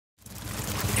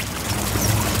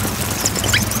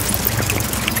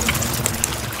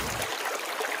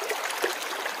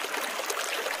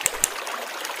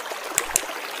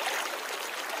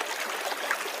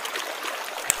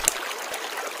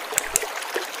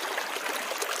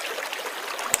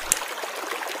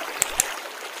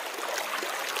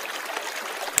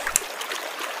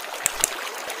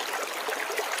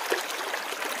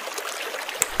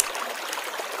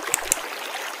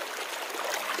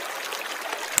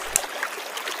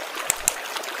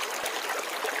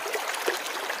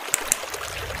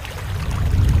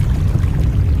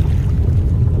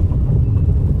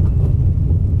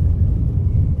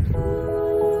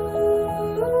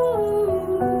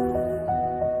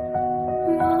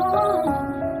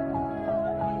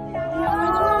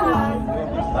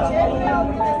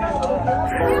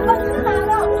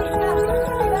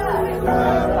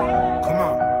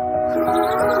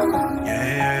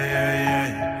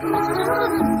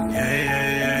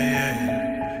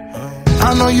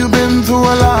I know you've been through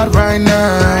a lot right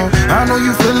now. I know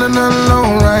you're feeling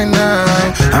alone right now.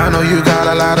 I know you got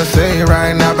a lot to say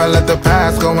right now, but let the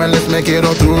past go and let's make it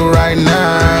all through right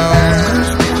now.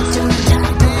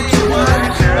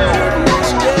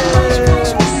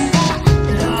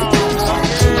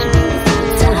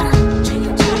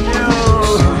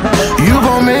 You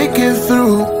gon' make it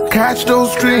through, catch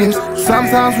those dreams.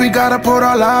 Sometimes we gotta put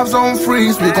our lives on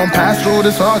freeze. We gon' pass through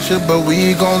this hardship, but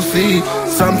we gon' see.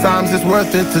 Sometimes it's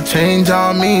worth it to change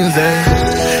our means, eh?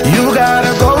 You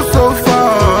gotta go so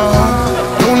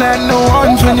far, don't let no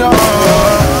one turn your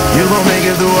heart. You gon' make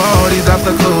it through all these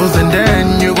obstacles, and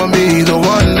then you gon' be the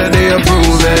one that they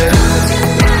approve, eh?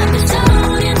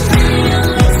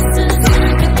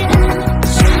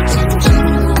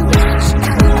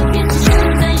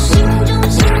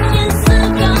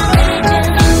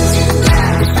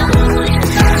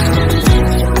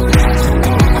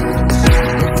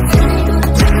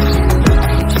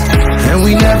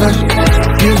 We never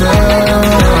give up,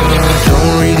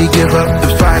 don't really give up the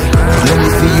fight. Let me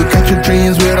see you catch your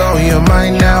dreams with all your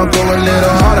mind now. Go a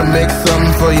little harder, make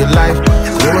something for your life.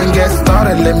 Go and get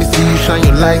started, let me see you shine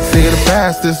your light. Say the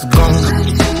past is gone.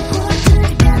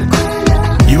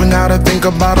 You ain't gotta think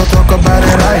about or talk about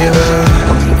it either.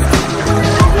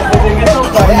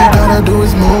 All you gotta do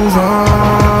is move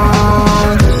on.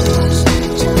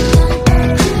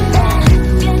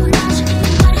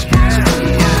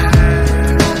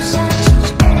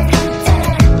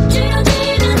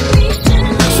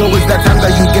 So it's that time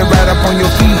that you get right up on your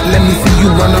feet. Let me see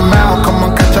you run a mile. Come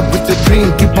on, catch up with your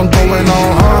dream. Keep on going on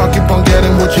hard, keep on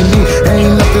getting what you need.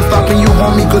 Ain't nothing stopping you,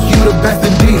 homie, cause you the best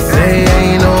indeed. Say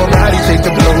ain't nobody take the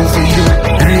blow for you.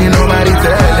 Ain't nobody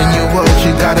telling you what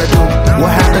you gotta do. What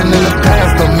happened in the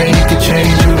past don't make it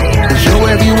change you. Show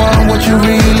everyone what you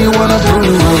really wanna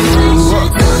prove.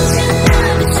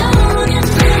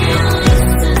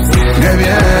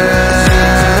 Yeah.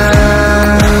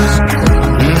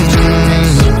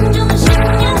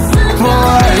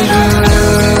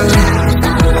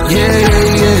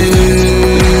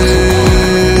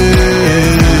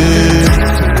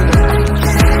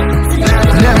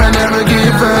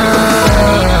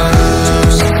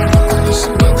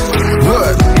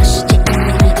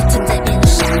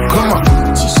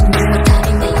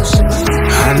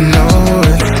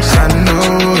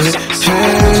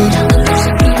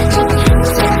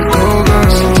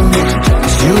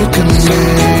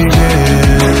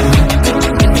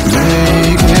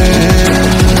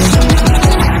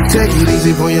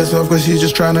 Cause she's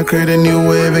just trying to create a new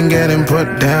wave and getting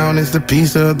put down. It's the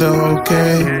piece of the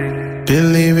okay.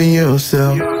 Believe in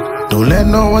yourself. Don't let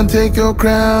no one take your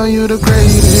crown. You the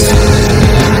greatest.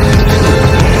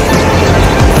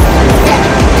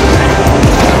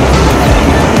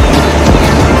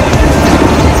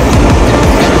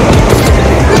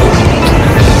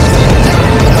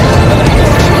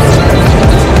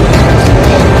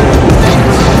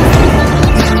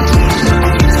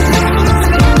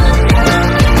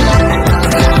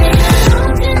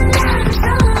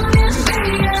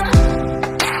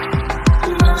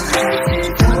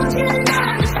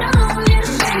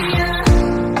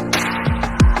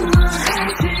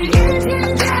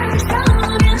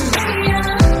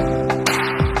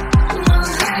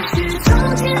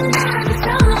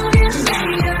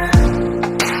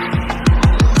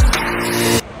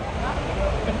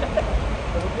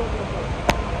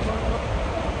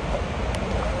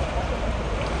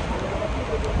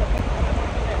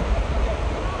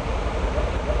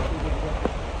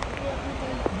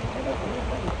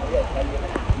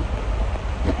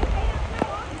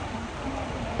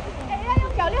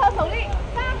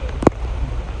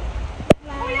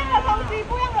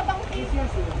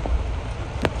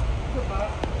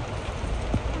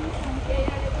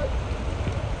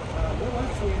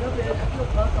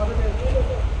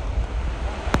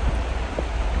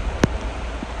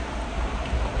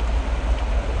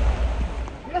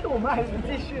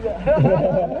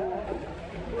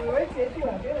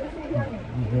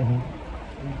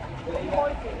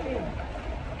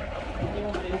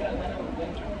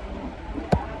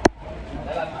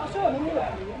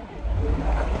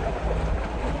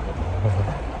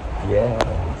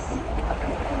 Yeah.